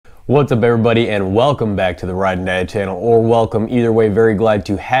What's up, everybody, and welcome back to the Riding Dad channel, or welcome either way. Very glad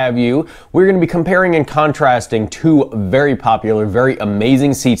to have you. We're going to be comparing and contrasting two very popular, very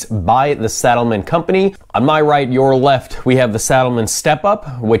amazing seats by the Saddlemen company. On my right, your left, we have the Saddlemen Step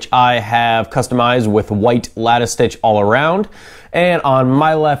Up, which I have customized with white lattice stitch all around. And on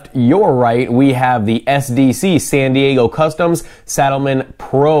my left, your right, we have the SDC San Diego Customs Saddlemen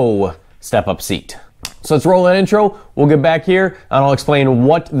Pro Step Up seat. So let's roll that intro, we'll get back here, and I'll explain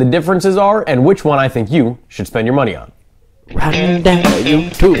what the differences are and which one I think you should spend your money on. Riding down a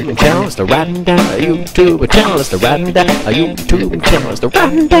YouTube channel, it's the Riding Down a YouTube channel, it's the Riding Down a YouTube channel, it's the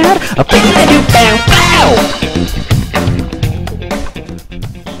Riding Down a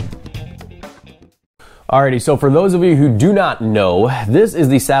Alrighty, so for those of you who do not know, this is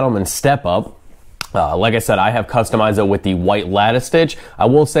the Saddlemen Step Up. Like I said, I have customized it with the white lattice stitch. I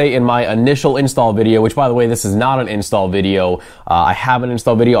will say in my initial install video, which by the way, this is not an install video. I have an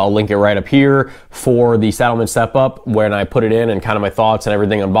install video. I'll link it right up here for the Saddlemen Step Up when I put it in and kind of my thoughts and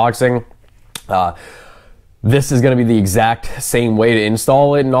everything unboxing. This is going to be the exact same way to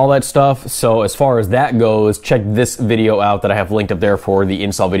install it and all that stuff. So as far as that goes, check this video out that I have linked up there for the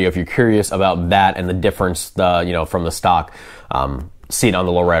install video if you're curious about that and the difference, from the stock seat on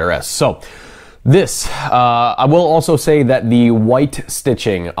the Lowrider S. So this, I will also say that the white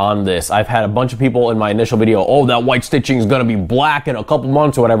stitching on this, I've had a bunch of people in my initial video, oh, that white stitching is going to be black in a couple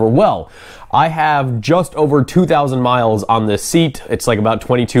months or whatever. Well, I have just over 2,000 miles on this seat. It's like about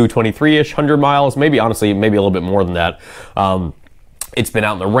 23-ish hundred miles, maybe honestly, maybe a little bit more than that. It's been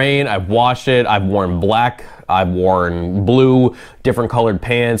out in the rain. I've washed it. I've worn black. I've worn blue, different colored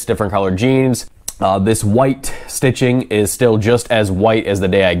pants, different colored jeans. This white stitching is still just as white as the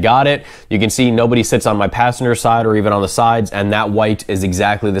day I got it. You can see nobody sits on my passenger side or even on the sides, and that white is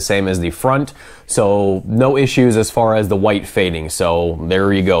exactly the same as the front. So no issues as far as the white fading. So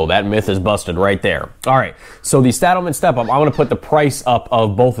there you go. That myth is busted right there. All right. So the Saddlemen Step Up, I'm going to put the price up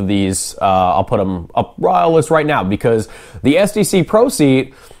of both of these. I'll put them up list right now because the SDC Pro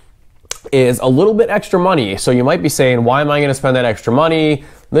seat is a little bit extra money. So you might be saying, why am I going to spend that extra money?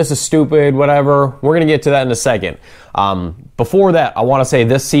 This is stupid, whatever. We're going to get to that in a second. Before that, I want to say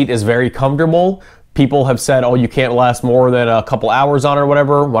this seat is very comfortable. People have said, oh, you can't last more than a couple hours on it or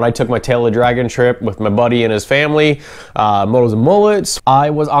whatever. When I took my Tail of the Dragon trip with my buddy and his family, Motos and Mullets, I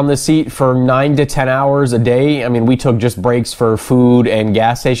was on the seat for 9 to 10 hours a day. I mean, we took just breaks for food and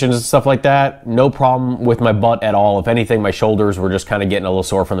gas stations and stuff like that. No problem with my butt at all. If anything, my shoulders were just kind of getting a little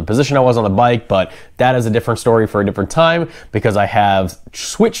sore from the position I was on the bike, but that is a different story for a different time because I have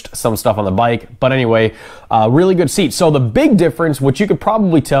switched some stuff on the bike. But anyway, really good seat. So the big difference, which you could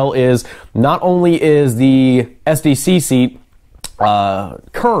probably tell, is not only is the SDC seat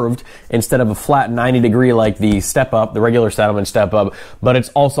curved instead of a flat 90 degree like the Step Up, the regular Saddlemen Step Up, but it's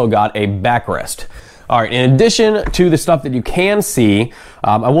also got a backrest. All right, in addition to the stuff that you can see,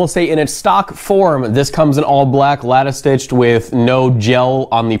 I will say in its stock form, this comes in all black, lattice stitched with no gel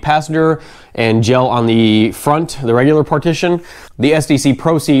on the passenger and gel on the front, the regular partition. The SDC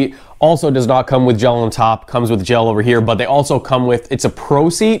Pro seat also does not come with gel on top, comes with gel over here, but they also come with, it's a Pro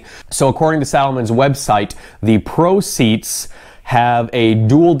seat. So according to Saddlemen's website, the Pro seats have a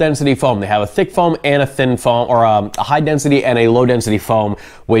dual density foam. They have a thick foam and a thin foam, or a high density and a low density foam,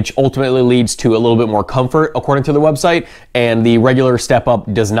 which ultimately leads to a little bit more comfort according to the website, and the regular Step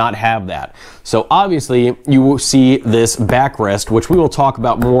Up does not have that. So obviously you will see this backrest, which we will talk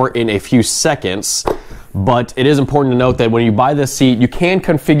about more in a few seconds. But it is important to note that when you buy this seat, you can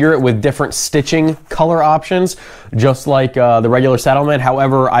configure it with different stitching color options, just like the regular Saddlemen.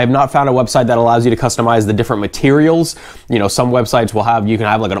 However, I have not found a website that allows you to customize the different materials. You know, some websites will have, you can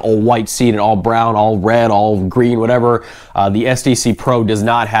have like an all white seat, and all brown, all red, all green, whatever. The SDC Pro does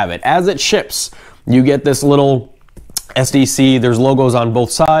not have it. As it ships, you get this little SDC, there's logos on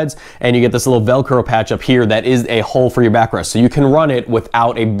both sides, and you get this little Velcro patch up here that is a hole for your backrest. So you can run it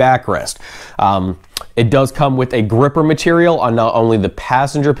without a backrest. It does come with a gripper material on not only the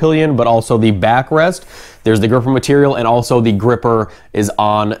passenger pillion, but also the backrest. There's the gripper material, and also the gripper is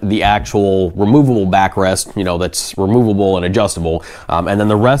on the actual removable backrest, you know, that's removable and adjustable. And then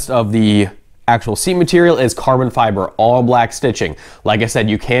the rest of the actual seat material is carbon fiber, all black stitching. Like I said,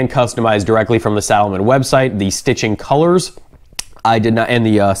 you can customize directly from the Saddlemen website the stitching colors. I did not, and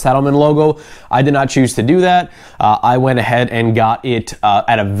the Saddlemen logo, I did not choose to do that. I went ahead and got it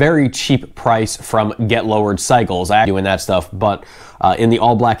at a very cheap price from Get Lowered Cycles. I'm doing that stuff, but in the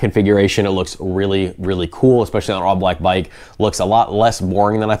all black configuration, it looks really, really cool, especially on an all black bike. Looks a lot less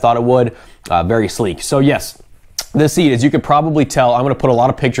boring than I thought it would. Very sleek. So yes, This seat, as you could probably tell, I'm going to put a lot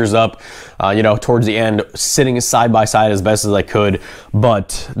of pictures up, you know, towards the end, sitting side by side as best as I could.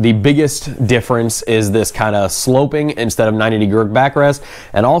 But the biggest difference is this kind of sloping instead of 90-degree backrest.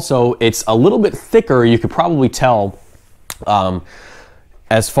 And also, it's a little bit thicker, you could probably tell,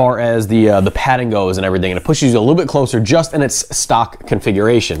 as far as the padding goes and everything. And it pushes you a little bit closer just in its stock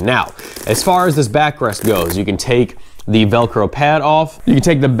configuration. Now, as far as this backrest goes, you can take the Velcro pad off. You can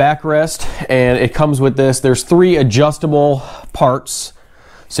take the backrest, and it comes with this. There's 3 adjustable parts,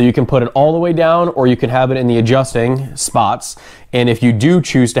 so you can put it all the way down, or you can have it in the adjusting spots. And if you do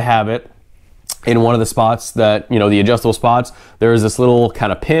choose to have it in one of the spots that, you know, the adjustable spots, there is this little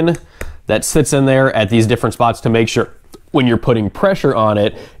kind of pin that sits in there at these different spots to make sure when you're putting pressure on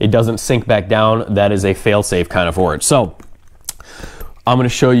it, it doesn't sink back down. That is a fail-safe kind of for it. So I'm going to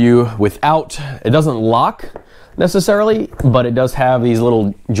show you without, it doesn't lock necessarily, but it does have these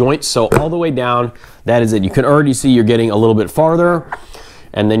little joints. So all the way down, that is it. You can already see you're getting a little bit farther,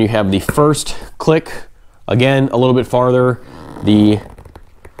 and then you have the first click, again a little bit farther, the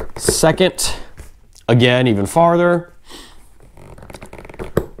second, again even farther,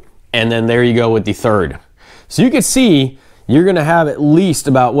 and then there you go with the third. So you can see you're going to have at least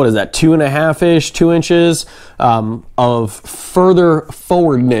about, what is that, 2.5-ish, 2 inches of further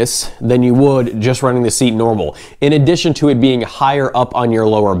forwardness than you would just running the seat normal, in addition to it being higher up on your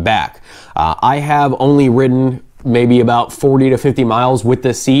lower back. I have only ridden maybe about 40 to 50 miles with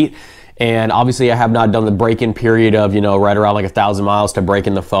this seat, and obviously I have not done the break-in period of, you know, right around like 1,000 miles to break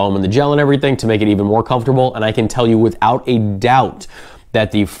in the foam and the gel and everything to make it even more comfortable. And I can tell you without a doubt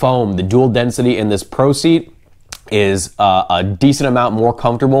that the foam, the dual density in this Pro seat, is a decent amount more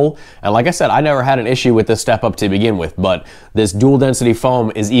comfortable. And like I said, I never had an issue with this step up to begin with, but this dual density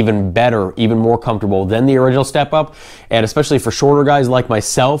foam is even better, even more comfortable than the original step up. And especially for shorter guys like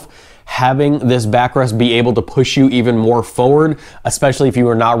myself, having this backrest be able to push you even more forward, especially if you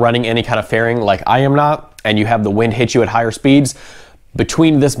are not running any kind of fairing like I am not, and you have the wind hit you at higher speeds,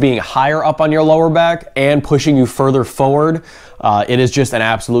 between this being higher up on your lower back and pushing you further forward, it is just an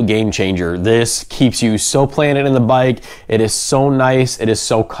absolute game changer. This keeps you so planted in the bike. It is so nice. It is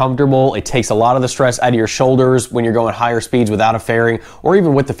so comfortable. It takes a lot of the stress out of your shoulders when you're going higher speeds without a fairing, or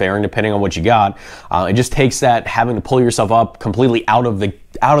even with the fairing, depending on what you got. It just takes that having to pull yourself up completely out of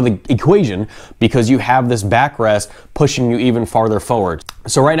the equation, because you have this backrest pushing you even farther forward.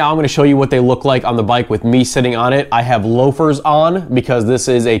 So right now I'm going to show you what they look like on the bike with me sitting on it. I have loafers on because this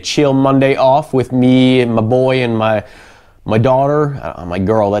is a chill Monday off with me and my boy and my daughter, my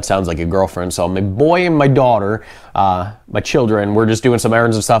girl, that sounds like a girlfriend. So my boy and my daughter, my children, we're just doing some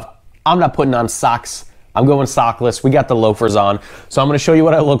errands and stuff. I'm not putting on socks. I'm going sockless. We got the loafers on. So I'm going to show you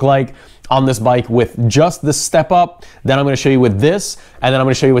what I look like on this bike with just the step up. Then I'm going to show you with this, and then I'm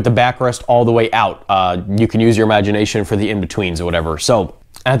going to show you with the backrest all the way out. You can use your imagination for the in-betweens or whatever. So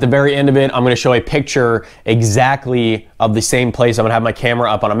at the very end of it, I'm going to show a picture exactly of the same place. I'm going to have my camera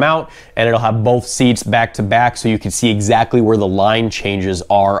up on a mount, and it'll have both seats back to back, so you can see exactly where the line changes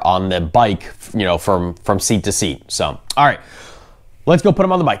are on the bike, you know, from seat to seat. So, all right, let's go put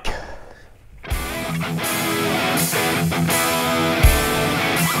them on the bike.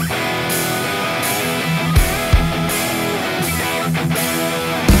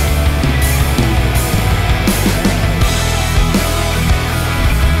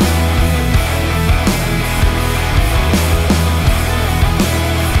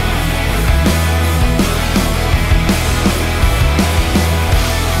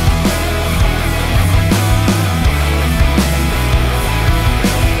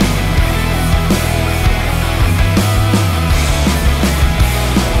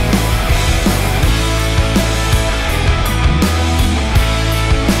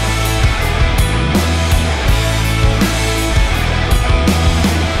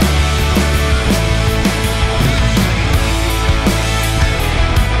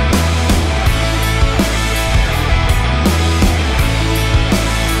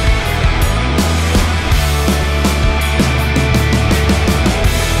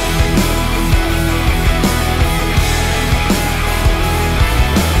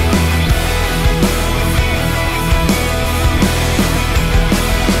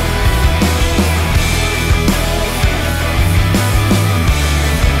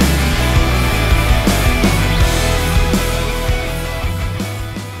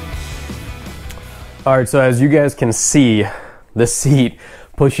 All right, so as you guys can see, the seat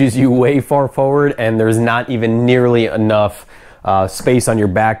pushes you way far forward, and there's not even nearly enough space on your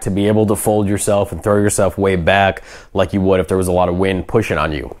back to be able to fold yourself and throw yourself way back like you would if there was a lot of wind pushing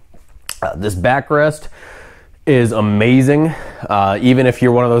on you. This backrest is amazing. Even if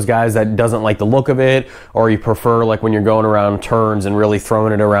you're one of those guys that doesn't like the look of it, or you prefer like when you're going around turns and really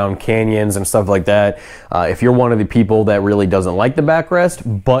throwing it around canyons and stuff like that, if you're one of the people that really doesn't like the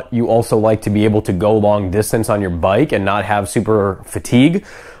backrest, but you also like to be able to go long distance on your bike and not have super fatigue,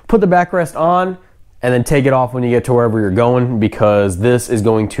 put the backrest on and then take it off when you get to wherever you're going, because this is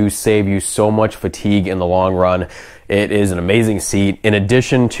going to save you so much fatigue in the long run. It is an amazing seat. In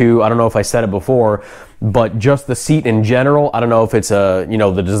addition to, I don't know if I said it before, but just the seat in general, I don't know if it's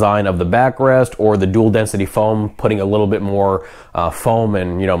the design of the backrest or the dual density foam, putting a little bit more foam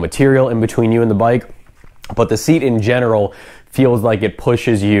and material in between you and the bike, but the seat in general feels like it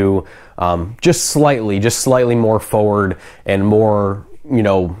pushes you just slightly more forward and more,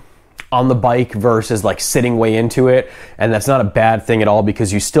 on the bike versus like sitting way into it. And that's not a bad thing at all,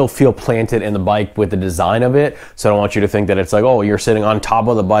 because you still feel planted in the bike with the design of it. So I don't want you to think that it's like, oh, you're sitting on top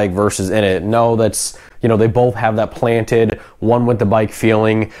of the bike versus in it. No, that's, they both have that planted one with the bike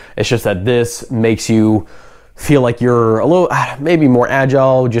feeling. It's just that this makes you feel like you're a little, maybe more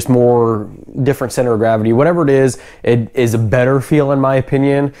agile, just more different center of gravity, whatever it is a better feel in my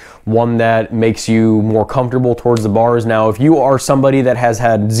opinion, one that makes you more comfortable towards the bars. Now, if you are somebody that has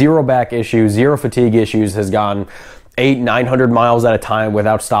had zero back issues, zero fatigue issues, has gone 800-900 miles at a time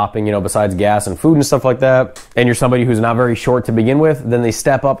without stopping, besides gas and food and stuff like that, and you're somebody who's not very short to begin with, then the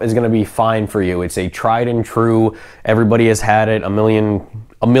step up is going to be fine for you. It's a tried and true, everybody has had it, a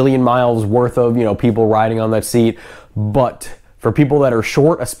million miles worth of, people riding on that seat. But for people that are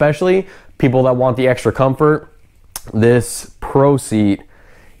short, especially people that want the extra comfort, this Pro seat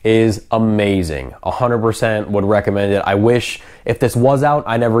is amazing. 100% would recommend it. I wish if this was out,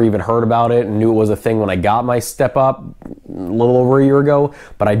 I never even heard about it and knew it was a thing when I got my step up a little over a year ago,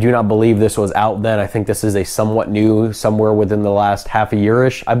 but I do not believe this was out then. I think this is a somewhat new, somewhere within the last half a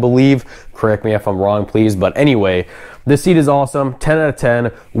year-ish, I believe. Correct me if I'm wrong, please. But anyway, this seat is awesome. 10 out of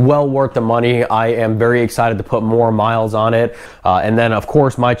 10. Well worth the money. I am very excited to put more miles on it. And then, of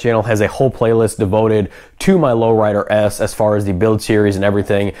course, my channel has a whole playlist devoted to my Lowrider S as far as the build series and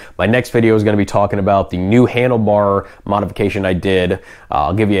everything. My next video is going to be talking about the new handlebar modification I did.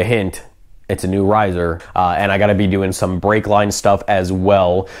 I'll give you a hint. It's a new riser. And I got to be doing some brake line stuff as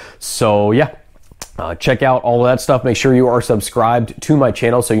well. So, yeah. Check out all of that stuff. Make sure you are subscribed to my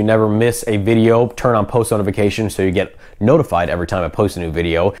channel so you never miss a video. Turn on post notifications so you get notified every time I post a new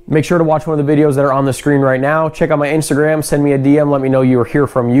video. Make sure to watch one of the videos that are on the screen right now. Check out my Instagram. Send me a DM. Let me know you are here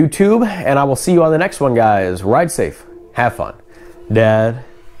from YouTube. And I will see you on the next one, guys. Ride safe. Have fun. Dad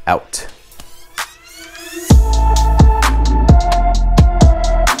out.